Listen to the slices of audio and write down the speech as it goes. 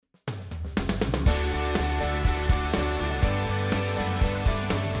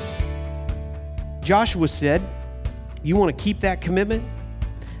Joshua said, you want to keep that commitment?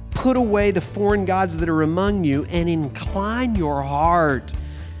 Put away the foreign gods that are among you and incline your heart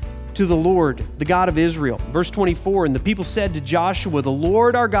to the Lord, the God of Israel. Verse 24, and the people said to Joshua, the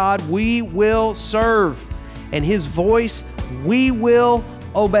Lord our God we will serve, and his voice we will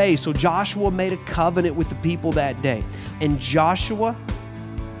obey. So Joshua made a covenant with the people that day. And Joshua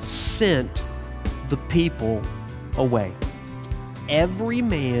sent the people away, every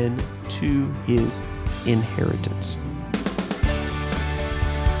man to his inheritance.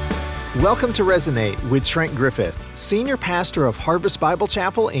 Welcome to Resonate with Trent Griffith, Senior Pastor of Harvest Bible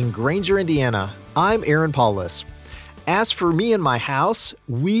Chapel in Granger, Indiana. I'm Aaron Paulus. As for me and my house,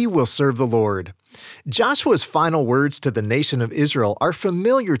 we will serve the Lord. Joshua's final words to the nation of Israel are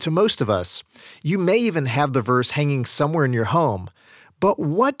familiar to most of us. You may even have the verse hanging somewhere in your home. But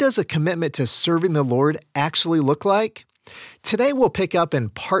what does a commitment to serving the Lord actually look like? Today we'll pick up in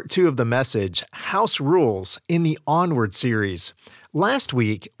part 2 of the message, House Rules, in the Onward series. Last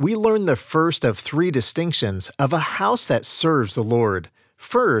week, we learned the first of 3 distinctions of a house that serves the Lord.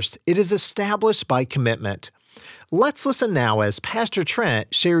 First, it is established by commitment. Let's listen now as Pastor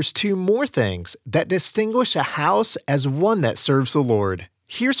Trent shares 2 more things that distinguish a house as one that serves the Lord.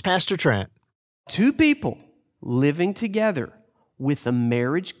 Here's Pastor Trent. 2 people living together with a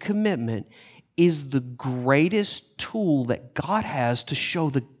marriage commitment is the greatest tool that God has to show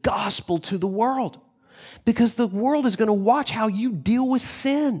the gospel to the world. Because the world is going to watch how you deal with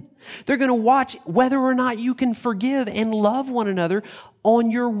sin. They're going to watch whether or not you can forgive and love one another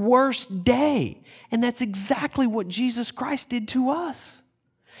on your worst day. And that's exactly what Jesus Christ did to us.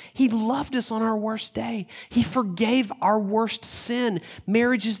 He loved us on our worst day. He forgave our worst sin.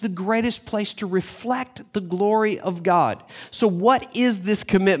 Marriage is the greatest place to reflect the glory of God. So what is this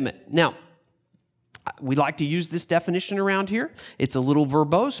commitment? Now, we like to use this definition around here. It's a little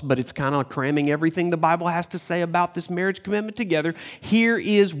verbose, but it's kind of cramming everything the Bible has to say about this marriage commitment together. Here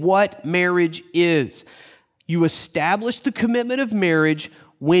is what marriage is. You establish the commitment of marriage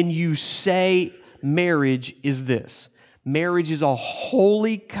when you say marriage is this. Marriage is a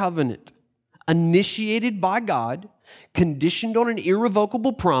holy covenant initiated by God, conditioned on an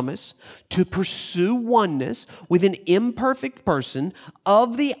irrevocable promise to pursue oneness with an imperfect person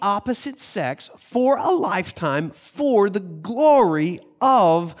of the opposite sex for a lifetime for the glory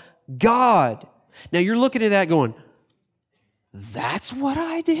of God. Now you're looking at that going, that's what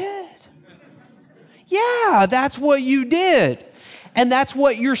I did? Yeah, that's what you did. And that's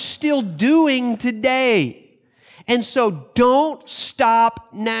what you're still doing today. And so don't stop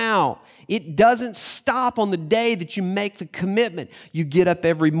now. It doesn't stop on the day that you make the commitment. You get up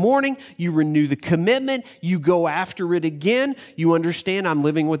every morning, you renew the commitment, you go after it again. You understand I'm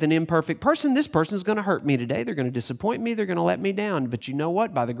living with an imperfect person. This person is going to hurt me today. They're going to disappoint me. They're going to let me down. But you know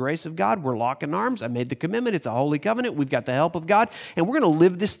what? By the grace of God, we're locking arms. I made the commitment. It's a holy covenant. We've got the help of God. And we're going to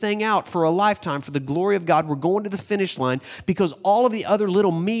live this thing out for a lifetime for the glory of God. We're going to the finish line because all of the other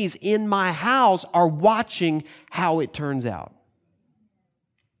little me's in my house are watching how it turns out.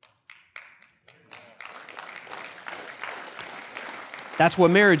 That's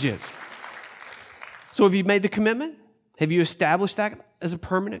what marriage is. So have you made the commitment? Have you established that as a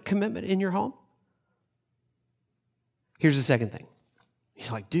permanent commitment in your home? Here's the second thing.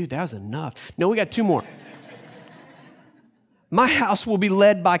 He's like, dude, that was enough. No, we got 2 more. My house will be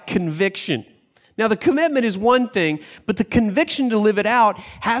led by conviction. Now, the commitment is one thing, but the conviction to live it out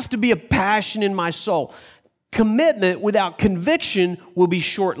has to be a passion in my soul. Commitment without conviction will be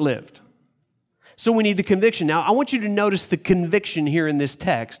short-lived. So we need the conviction. Now, I want you to notice the conviction here in this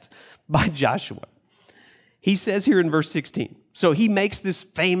text by Joshua. He says here in verse 16, so he makes this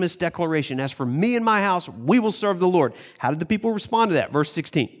famous declaration, as for me and my house, we will serve the Lord. How did the people respond to that? Verse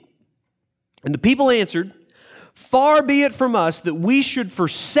 16, and the people answered, far be it from us that we should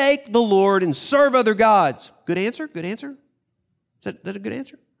forsake the Lord and serve other gods. Good answer? Good answer? Is that a good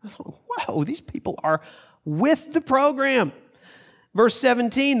answer? Wow, these people are with the program. Verse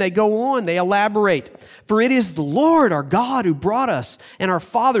 17, they go on, they elaborate. For it is the Lord our God who brought us and our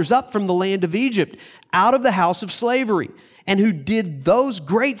fathers up from the land of Egypt, out of the house of slavery, and who did those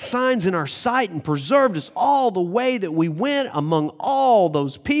great signs in our sight and preserved us all the way that we went among all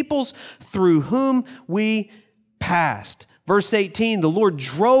those peoples through whom we passed. Verse 18, the Lord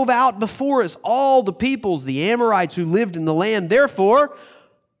drove out before us all the peoples, the Amorites who lived in the land. Therefore,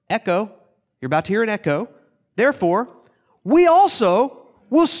 echo, you're about to hear an echo. Therefore, we also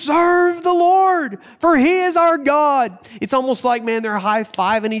will serve the Lord, for He is our God. It's almost like, man, they're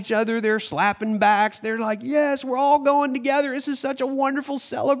high-fiving each other. They're slapping backs. They're like, yes, we're all going together. This is such a wonderful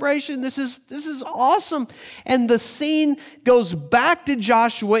celebration. This is awesome. And the scene goes back to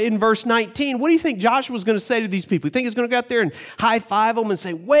Joshua in verse 19. What do you think Joshua's going to say to these people? You think he's going to go out there and high-five them and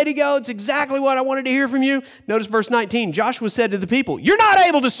say, way to go, it's exactly what I wanted to hear from you? Notice verse 19. Joshua said to the people, you're not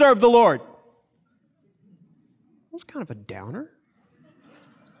able to serve the Lord. That was kind of a downer.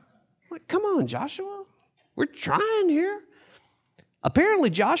 Like, come on, Joshua. We're trying here. Apparently,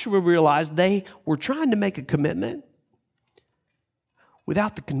 Joshua realized they were trying to make a commitment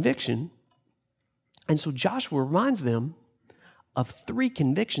without the conviction. And so Joshua reminds them of 3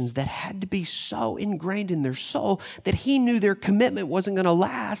 convictions that had to be so ingrained in their soul that he knew their commitment wasn't going to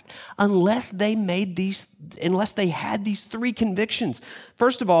last unless they had these 3 convictions.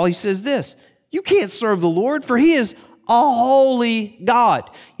 First of all, he says this, you can't serve the Lord, for He is a holy God.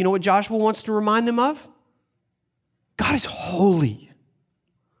 You know what Joshua wants to remind them of? God is holy.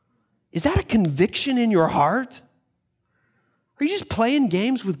 Is that a conviction in your heart? Are you just playing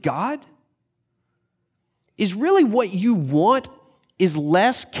games with God? Is really what you want is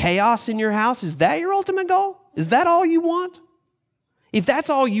less chaos in your house? Is that your ultimate goal? Is that all you want? If that's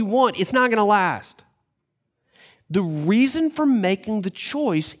all you want, it's not going to last. The reason for making the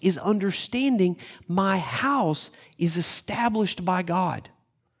choice is understanding my house is established by God.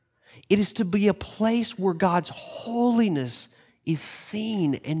 It is to be a place where God's holiness is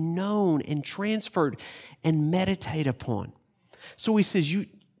seen and known and transferred and meditated upon. So he says,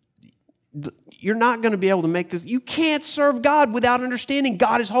 you're not going to be able to make this. You can't serve God without understanding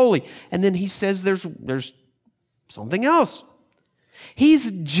God is holy. And then he says there's something else. He's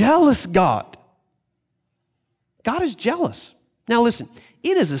a jealous God. God is jealous. Now listen,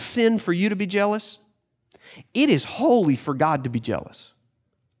 it is a sin for you to be jealous. It is holy for God to be jealous.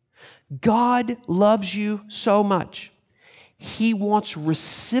 God loves you so much. He wants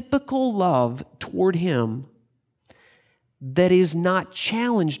reciprocal love toward Him that is not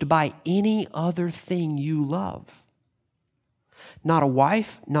challenged by any other thing you love. Not a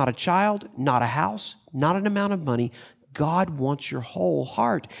wife, not a child, not a house, not an amount of money. God wants your whole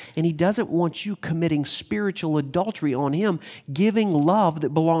heart, and He doesn't want you committing spiritual adultery on Him, giving love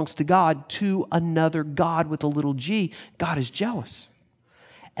that belongs to God to another God with a little g. God is jealous.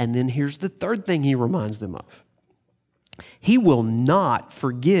 And then here's the third thing He reminds them of. He will not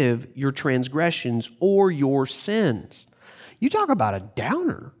forgive your transgressions or your sins. You talk about a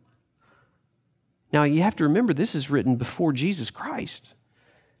downer. Now, you have to remember this is written before Jesus Christ.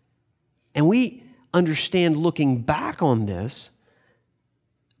 And we understand looking back on this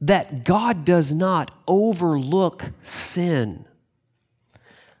that God does not overlook sin.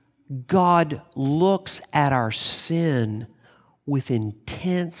 God looks at our sin with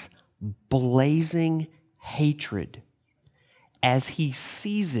intense, blazing hatred as He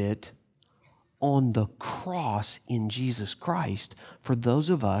sees it on the cross in Jesus Christ for those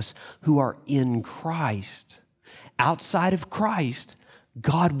of us who are in Christ. Outside of Christ,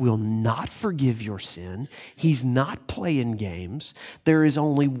 God will not forgive your sin. He's not playing games. There is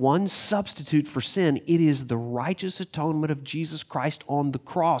only one substitute for sin. It is the righteous atonement of Jesus Christ on the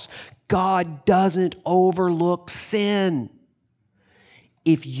cross. God doesn't overlook sin.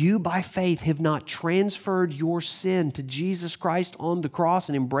 If you by faith have not transferred your sin to Jesus Christ on the cross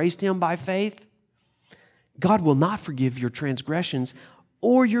and embraced Him by faith, God will not forgive your transgressions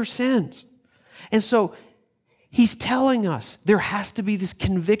or your sins. And so He's telling us there has to be this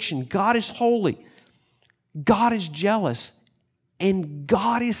conviction. God is holy. God is jealous. And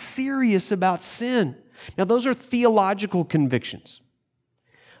God is serious about sin. Now, those are theological convictions.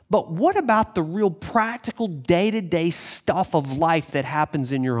 But what about the real practical day-to-day stuff of life that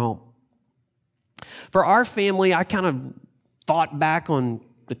happens in your home? For our family, I kind of thought back on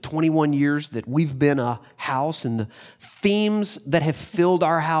the 21 years that we've been a house and the themes that have filled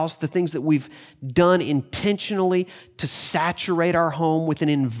our house, the things that we've done intentionally to saturate our home with an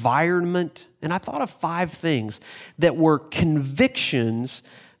environment. And I thought of 5 things that were convictions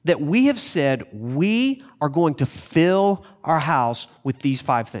that we have said we are going to fill our house with these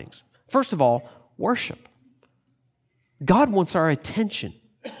 5 things. First of all, worship. God wants our attention.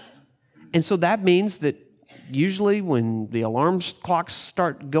 And so that means that usually when the alarm clocks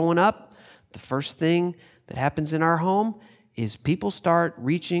start going up, the first thing that happens in our home is people start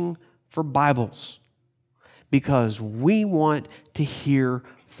reaching for Bibles because we want to hear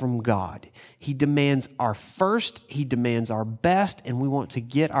from God. He demands our first, He demands our best, and we want to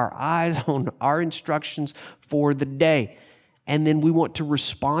get our eyes on our instructions for the day. And then we want to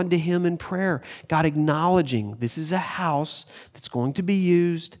respond to Him in prayer. God, acknowledging this is a house that's going to be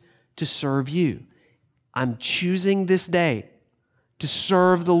used to serve You. I'm choosing this day to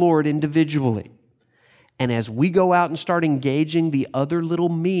serve the Lord individually. And as we go out and start engaging the other little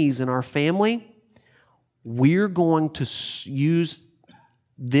me's in our family, we're going to use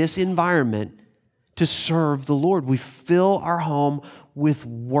this environment to serve the Lord. We fill our home with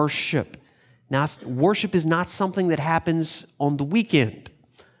worship. Now, worship is not something that happens on the weekend.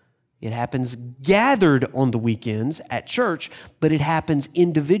 It happens gathered on the weekends at church, but it happens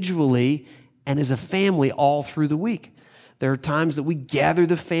individually and as a family all through the week. There are times that we gather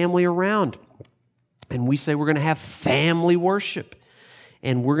the family around and we say we're going to have family worship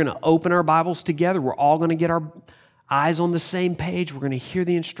and we're going to open our Bibles together. We're all going to get our eyes on the same page. We're going to hear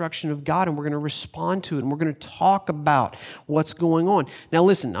the instruction of God and we're going to respond to it and we're going to talk about what's going on. Now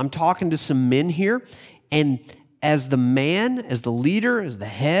listen, I'm talking to some men here, and as the man, as the leader, as the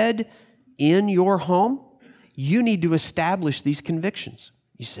head in your home, you need to establish these convictions.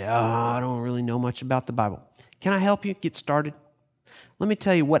 You say, I don't really know much about the Bible. Can I help you get started? Let me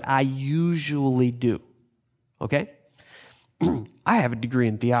tell you what I usually do, okay? I have a degree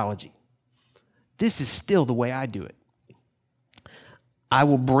in theology. This is still the way I do it. I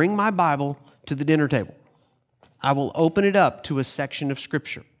will bring my Bible to the dinner table. I will open it up to a section of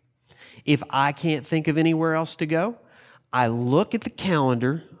Scripture. If I can't think of anywhere else to go, I look at the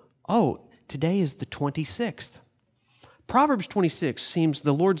calendar. Oh, today is the 26th. Proverbs 26 seems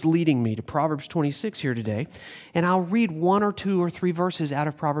the Lord's leading me to Proverbs 26 here today, and I'll read 1 or 2 or 3 verses out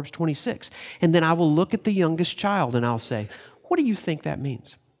of Proverbs 26, and then I will look at the youngest child and I'll say, what do you think that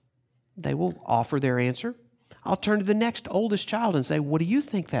means? They will offer their answer. I'll turn to the next oldest child and say, what do you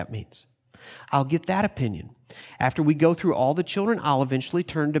think that means? I'll get that opinion. After we go through all the children, I'll eventually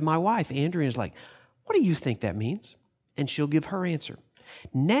turn to my wife. Andrea is like, what do you think that means? And she'll give her answer.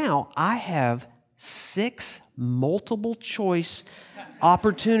 Now I have 6 multiple choice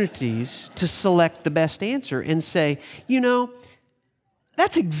opportunities to select the best answer and say,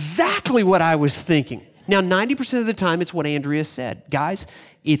 that's exactly what I was thinking. Now, 90% of the time, it's what Andrea said. Guys,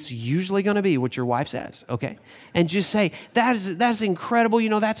 it's usually going to be what your wife says, okay? And just say, that's incredible.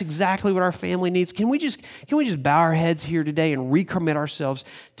 That's exactly what our family needs. Can we just bow our heads here today and recommit ourselves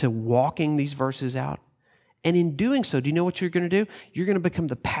to walking these verses out? And in doing so, do you know what you're going to do? You're going to become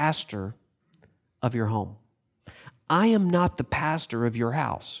the pastor of your home. I am not the pastor of your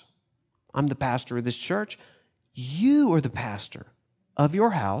house. I'm the pastor of this church. You are the pastor of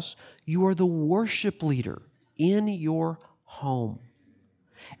your house. You are the worship leader in your home.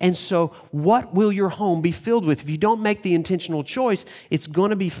 And so what will your home be filled with? If you don't make the intentional choice, it's going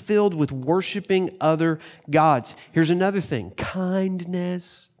to be filled with worshiping other gods. Here's another thing.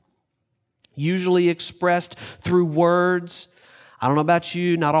 Kindness, usually expressed through words. I don't know about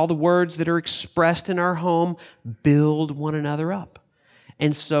you, not all the words that are expressed in our home build one another up.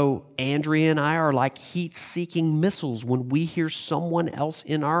 And so Andrea and I are like heat-seeking missiles when we hear someone else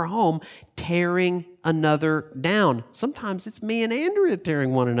in our home tearing another down. Sometimes it's me and Andrea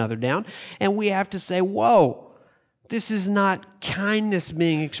tearing one another down, and we have to say, whoa, this is not kindness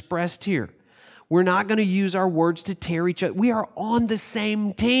being expressed here. We're not going to use our words to tear each other. We are on the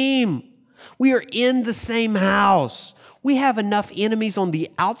same team. We are in the same house. We have enough enemies on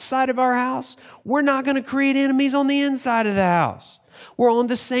the outside of our house. We're not going to create enemies on the inside of the house. We're on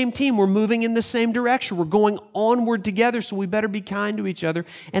the same team. We're moving in the same direction. We're going onward together, so we better be kind to each other.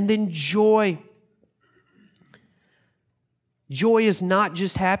 And then joy. Joy is not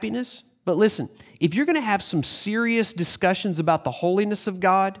just happiness, but listen, if you're going to have some serious discussions about the holiness of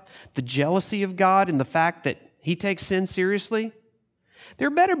God, the jealousy of God, and the fact that He takes sin seriously, there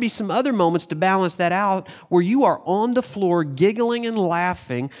better be some other moments to balance that out where you are on the floor giggling and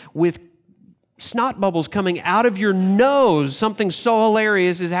laughing with snot bubbles coming out of your nose. Something so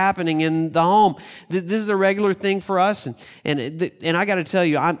hilarious is happening in the home. This is a regular thing for us. And I got to tell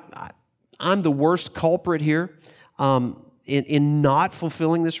you, I'm the worst culprit here in not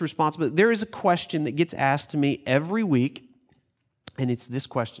fulfilling this responsibility. There is a question that gets asked to me every week, and it's this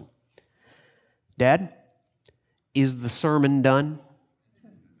question. Dad, is the sermon done?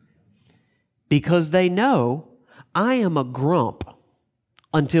 Because they know I am a grump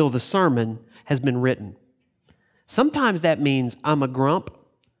until the sermon has been written. Sometimes that means I'm a grump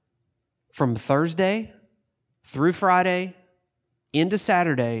from Thursday through Friday into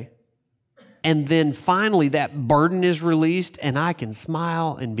Saturday, and then finally that burden is released and I can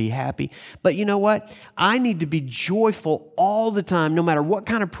smile and be happy. But you know what? I need to be joyful all the time, no matter what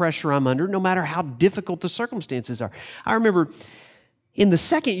kind of pressure I'm under, no matter how difficult the circumstances are. I remember In the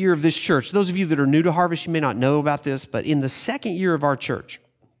second year of this church, those of you that are new to Harvest, you may not know about this, but in the second year of our church,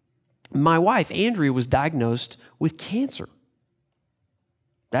 my wife, Andrea, was diagnosed with cancer.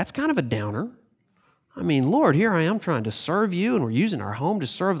 That's kind of a downer. I mean, Lord, here I am trying to serve you, and we're using our home to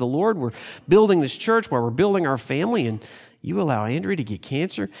serve the Lord. We're building this church where we're building our family, and you allow Andrea to get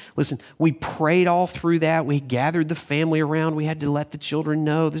cancer? Listen, we prayed all through that. We gathered the family around. We had to let the children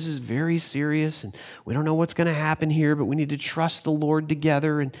know this is very serious, and we don't know what's going to happen here, but we need to trust the Lord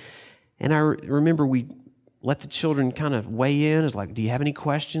together. And I remember we let the children kind of weigh in. It's like, do you have any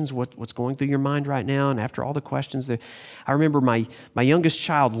questions? What's going through your mind right now? And after all the questions, I remember my youngest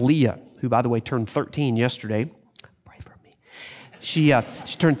child, Leah, who, by the way, turned 13 yesterday. Pray for me. She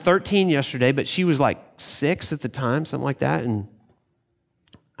turned 13 yesterday, but she was like 6 at the time, something like that. And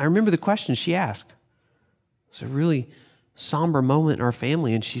I remember the question she asked. It was a really somber moment in our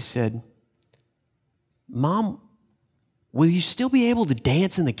family. And she said, Mom, will you still be able to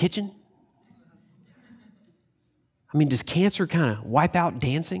dance in the kitchen? I mean, does cancer kind of wipe out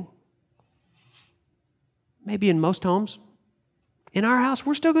dancing? Maybe in most homes. In our house,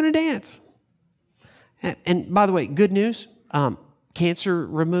 we're still going to dance. And by the way, good news, cancer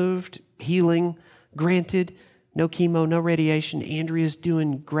removed, healing granted, no chemo, no radiation. Andrea's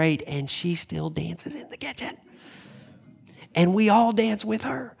doing great, and she still dances in the kitchen. And we all dance with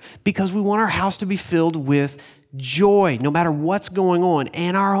her because we want our house to be filled with joy, no matter what's going on.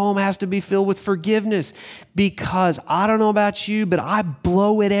 And our home has to be filled with forgiveness because I don't know about you, but I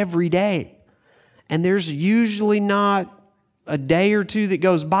blow it every day. And there's usually not a day or two that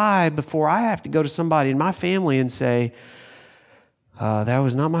goes by before I have to go to somebody in my family and say, that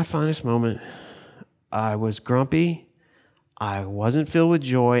was not my finest moment. I was grumpy. I wasn't filled with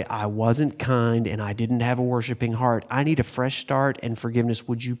joy. I wasn't kind, and I didn't have a worshiping heart. I need a fresh start and forgiveness.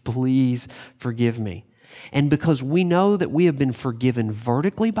 Would you please forgive me? And because we know that we have been forgiven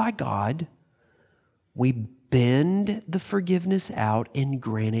vertically by God, we bend the forgiveness out and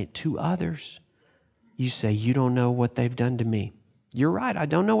grant it to others. You say, you don't know what they've done to me. You're right, I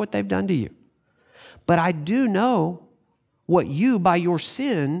don't know what they've done to you. But I do know what you, by your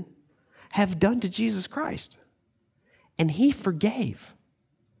sin, have done to Jesus Christ. And He forgave.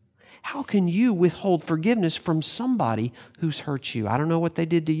 How can you withhold forgiveness from somebody who's hurt you? I don't know what they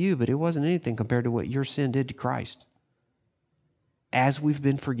did to you, but it wasn't anything compared to what your sin did to Christ. As we've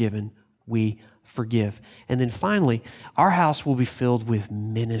been forgiven, we forgive. And then finally, our house will be filled with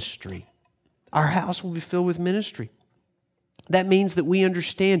ministry. Our house will be filled with ministry. That means that we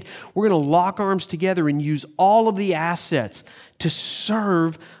understand we're going to lock arms together and use all of the assets to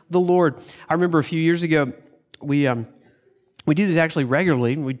serve the Lord. I remember a few years ago, we do this actually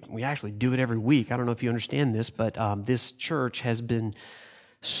regularly. We actually do it every week. I don't know if you understand this, but this church has been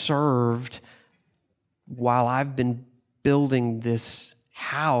served while I've been building this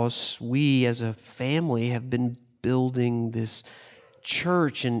house. We as a family have been building this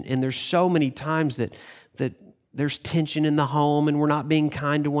church, and there's so many times that there's tension in the home, and we're not being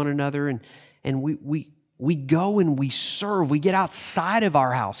kind to one another, and we go and we serve. We get outside of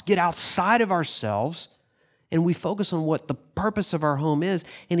our house, get outside of ourselves, and we focus on what the purpose of our home is,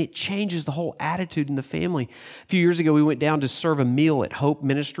 and it changes the whole attitude in the family. A few years ago, we went down to serve a meal at Hope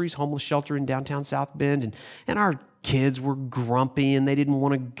Ministries, homeless shelter in downtown South Bend, and our kids were grumpy, and they didn't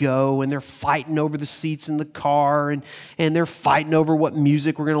want to go, and they're fighting over the seats in the car, and they're fighting over what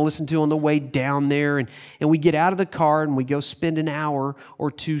music we're going to listen to on the way down there, and we get out of the car, and we go spend an hour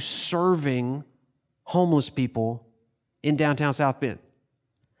or two serving homeless people in downtown South Bend.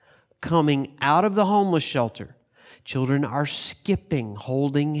 Coming out of the homeless shelter, children are skipping,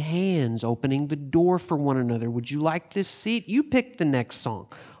 holding hands, opening the door for one another. Would you like this seat? You pick the next song.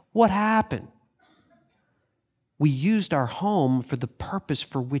 What happened? We used our home for the purpose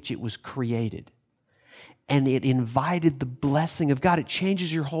for which it was created. And it invited the blessing of God. It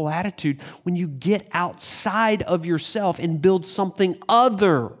changes your whole attitude when you get outside of yourself and build something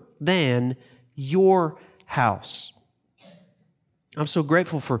other than your house. I'm so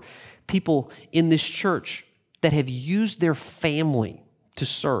grateful for people in this church that have used their family to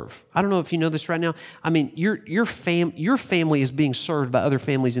serve. I don't know if you know this right now. I mean, your family is being served by other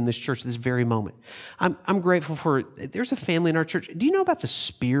families in this church at this very moment. I'm grateful for, there's a family in our church. Do you know about the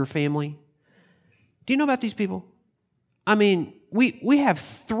Spear family? Do you know about these people? I mean, we have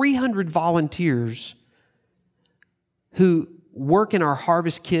 300 volunteers who work in our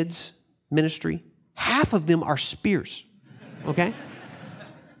Harvest Kids ministry. Half of them are Spears, okay?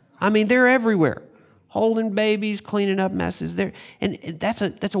 I mean, they're everywhere, holding babies, cleaning up messes. And that's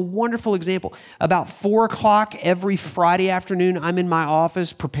a wonderful example. About 4 o'clock every Friday afternoon, I'm in my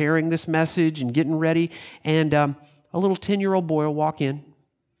office preparing this message and getting ready. And a little 10-year-old boy will walk in.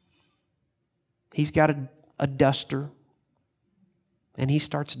 He's got a duster, and he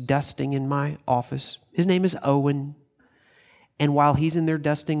starts dusting in my office. His name is Owen. And while he's in there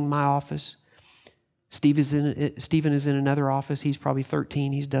dusting my office, Stephen is in another office. He's probably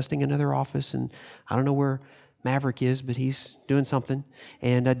 13. He's dusting another office, and I don't know where Maverick is, but he's doing something.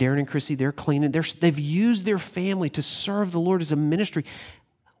 And Darren and Chrissy, they're cleaning. They've used their family to serve the Lord as a ministry.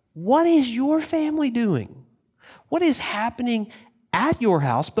 What is your family doing? What is happening at your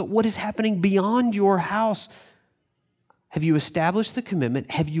house, but what is happening beyond your house? Have you established the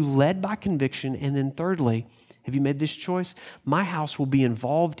commitment? Have you led by conviction? And then thirdly, have you made this choice? My house will be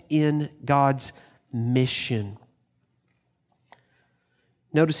involved in God's mission.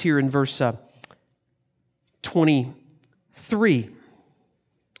 Notice here in verse 23,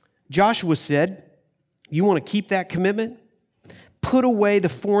 Joshua said, you want to keep that commitment? Put away the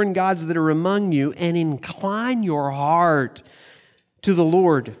foreign gods that are among you and incline your heart to the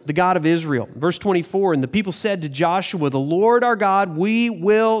Lord, the God of Israel. Verse 24, and the people said to Joshua, the Lord our God we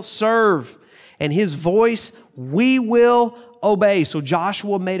will serve, and his voice we will obey. So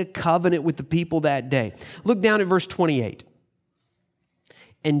Joshua made a covenant with the people that day. Look down at verse 28.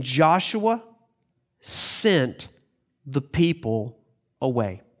 And Joshua sent the people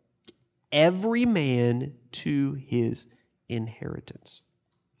away, every man to his inheritance.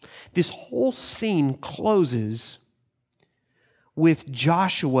 This whole scene closes with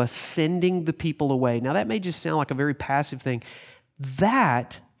Joshua sending the people away. Now, that may just sound like a very passive thing.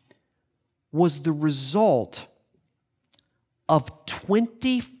 That was the result of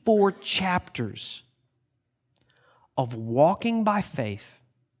 24 chapters of walking by faith.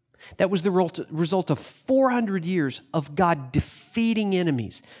 That was the result of 400 years of God defeating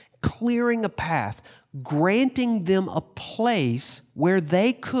enemies, clearing a path, granting them a place where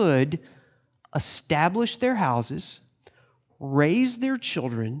they could establish their houses, raise their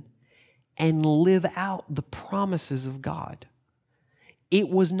children, and live out the promises of God. It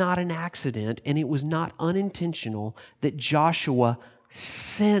was not an accident, and it was not unintentional that Joshua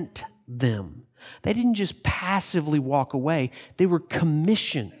sent them. They didn't just passively walk away. They were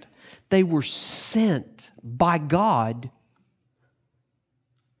commissioned. They were sent by God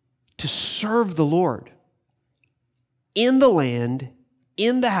to serve the Lord in the land,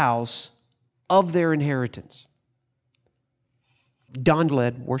 in the house of their inheritance. Don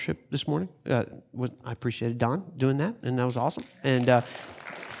led worship this morning. I appreciated Don doing that, and that was awesome. And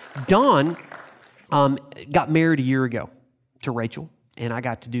Don got married a year ago to Rachel, and I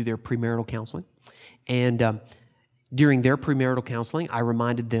got to do their premarital counseling. And during their premarital counseling, I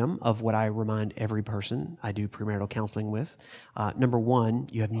reminded them of what I remind every person I do premarital counseling with. Number one,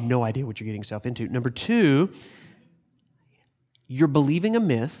 you have no idea what you're getting yourself into. Number two, you're believing a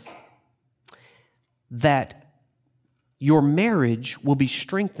myth that your marriage will be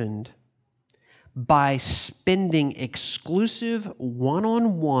strengthened by spending exclusive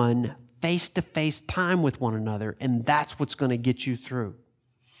one-on-one, face-to-face time with one another, and that's what's going to get you through.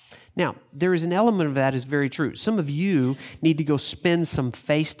 Now, there is an element of that is very true. Some of you need to go spend some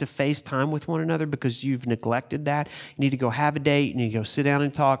face-to-face time with one another because you've neglected that. You need to go have a date. You need to go sit down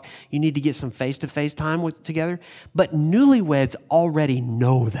and talk. You need to get some face-to-face time together. But newlyweds already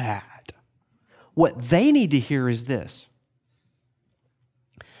know that. What they need to hear is this.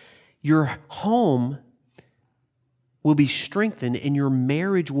 Your home will be strengthened and your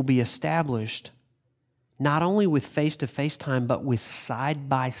marriage will be established not only with face-to-face time, but with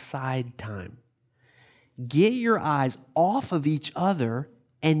side-by-side time. Get your eyes off of each other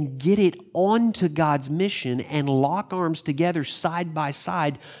and get it onto God's mission and lock arms together side by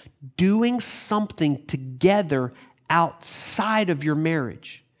side, doing something together outside of your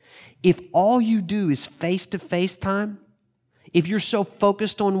marriage. If all you do is face-to-face time, if you're so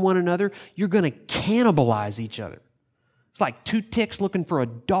focused on one another, you're going to cannibalize each other. It's like two ticks looking for a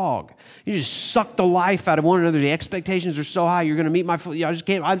dog. You just suck the life out of one another. The expectations are so high. You're going to meet my, I just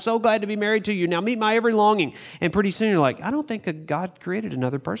can't, I'm so glad to be married to you. Now meet my every longing. And pretty soon you're like, I don't think that God created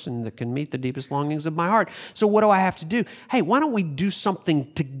another person that can meet the deepest longings of my heart. So what do I have to do? Hey, why don't we do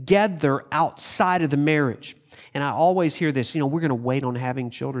something together outside of the marriage? And I always hear this, we're going to wait on having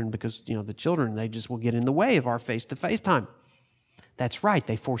children because, the children, they just will get in the way of our face-to-face time. That's right.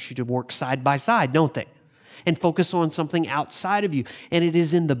 They force you to work side by side, don't they? And focus on something outside of you. And it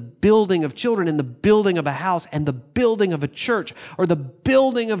is in the building of children, in the building of a house, and the building of a church, or the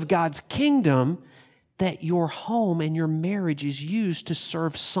building of God's kingdom, that your home and your marriage is used to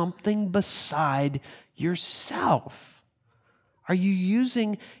serve something beside yourself. Are you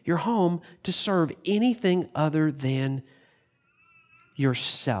using your home to serve anything other than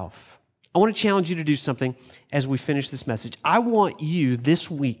yourself? I want to challenge you to do something as we finish this message. I want you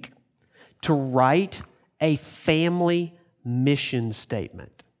this week to write a family mission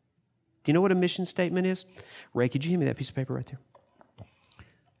statement. Do you know what a mission statement is? Ray, could you hand me that piece of paper right there?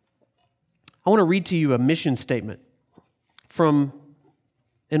 I want to read to you a mission statement from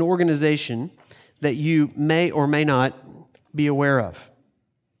an organization that you may or may not be aware of,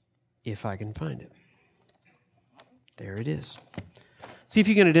 if I can find it. There it is. See if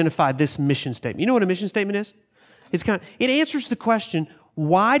you can identify this mission statement. You know what a mission statement is? It answers the question,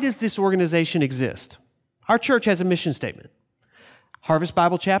 why does this organization exist? Our church has a mission statement. Harvest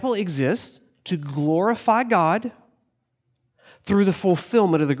Bible Chapel exists to glorify God through the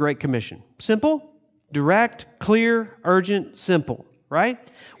fulfillment of the Great Commission. Simple, direct, clear, urgent, simple, right?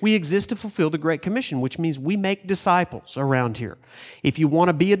 We exist to fulfill the Great Commission, which means we make disciples around here. If you want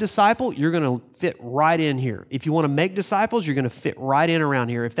to be a disciple, you're going to fit right in here. If you want to make disciples, you're going to fit right in around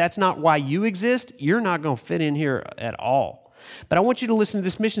here. If that's not why you exist, you're not going to fit in here at all. But I want you to listen to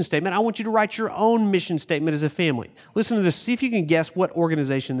this mission statement. I want you to write your own mission statement as a family. Listen to this. See if you can guess what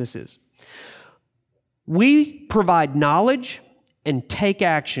organization this is. We provide knowledge and take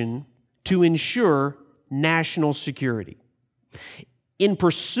action to ensure national security. In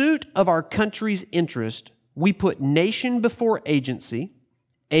pursuit of our country's interest, we put nation before agency,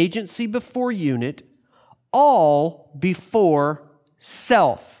 agency before unit, all before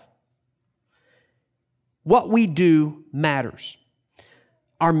self. What we do matters.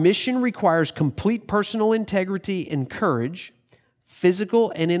 Our mission requires complete personal integrity and courage,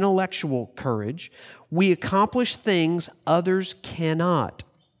 physical and intellectual courage. We accomplish things others cannot,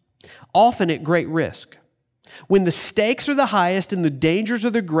 often at great risk. When the stakes are the highest and the dangers are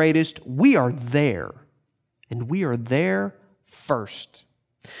the greatest, we are there, and we are there first.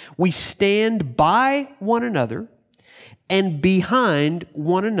 We stand by one another and behind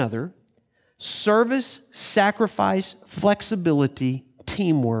one another. Service, sacrifice, flexibility,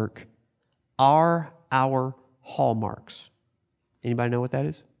 teamwork are our hallmarks. Anybody know what that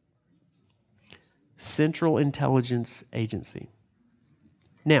is? Central Intelligence Agency.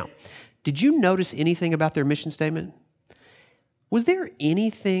 Now, did you notice anything about their mission statement? Was there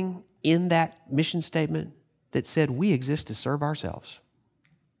anything in that mission statement that said we exist to serve ourselves?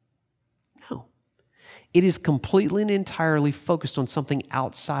 No. It is completely and entirely focused on something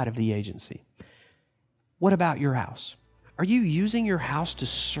outside of the agency. What about your house? Are you using your house to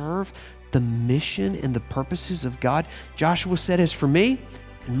serve the mission and the purposes of God? Joshua said, as for me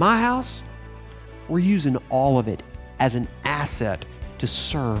and my house, we're using all of it as an asset to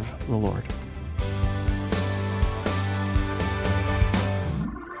serve the Lord.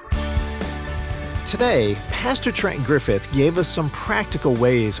 Today, Pastor Trent Griffith gave us some practical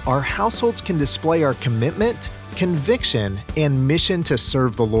ways our households can display our commitment, conviction, and mission to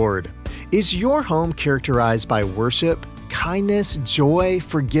serve the Lord. Is your home characterized by worship, kindness, joy,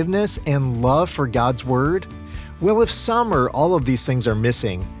 forgiveness, and love for God's Word? Well, if some or all of these things are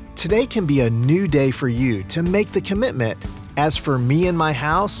missing, today can be a new day for you to make the commitment. As for me and my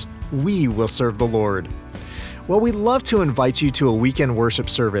house, we will serve the Lord. Well, we'd love to invite you to a weekend worship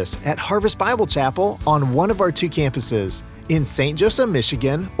service at Harvest Bible Chapel on one of our two campuses in St. Joseph,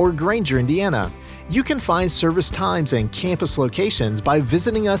 Michigan, or Granger, Indiana. You can find service times and campus locations by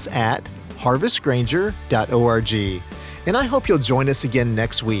visiting us at harvestgranger.org. And I hope you'll join us again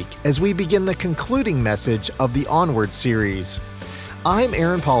next week as we begin the concluding message of the Onward series. I'm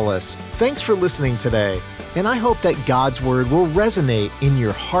Aaron Paulus. Thanks for listening today, and I hope that God's Word will resonate in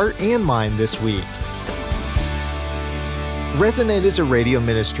your heart and mind this week. Resonate is a radio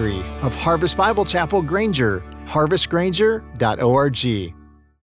ministry of Harvest Bible Chapel, Granger, harvestgranger.org.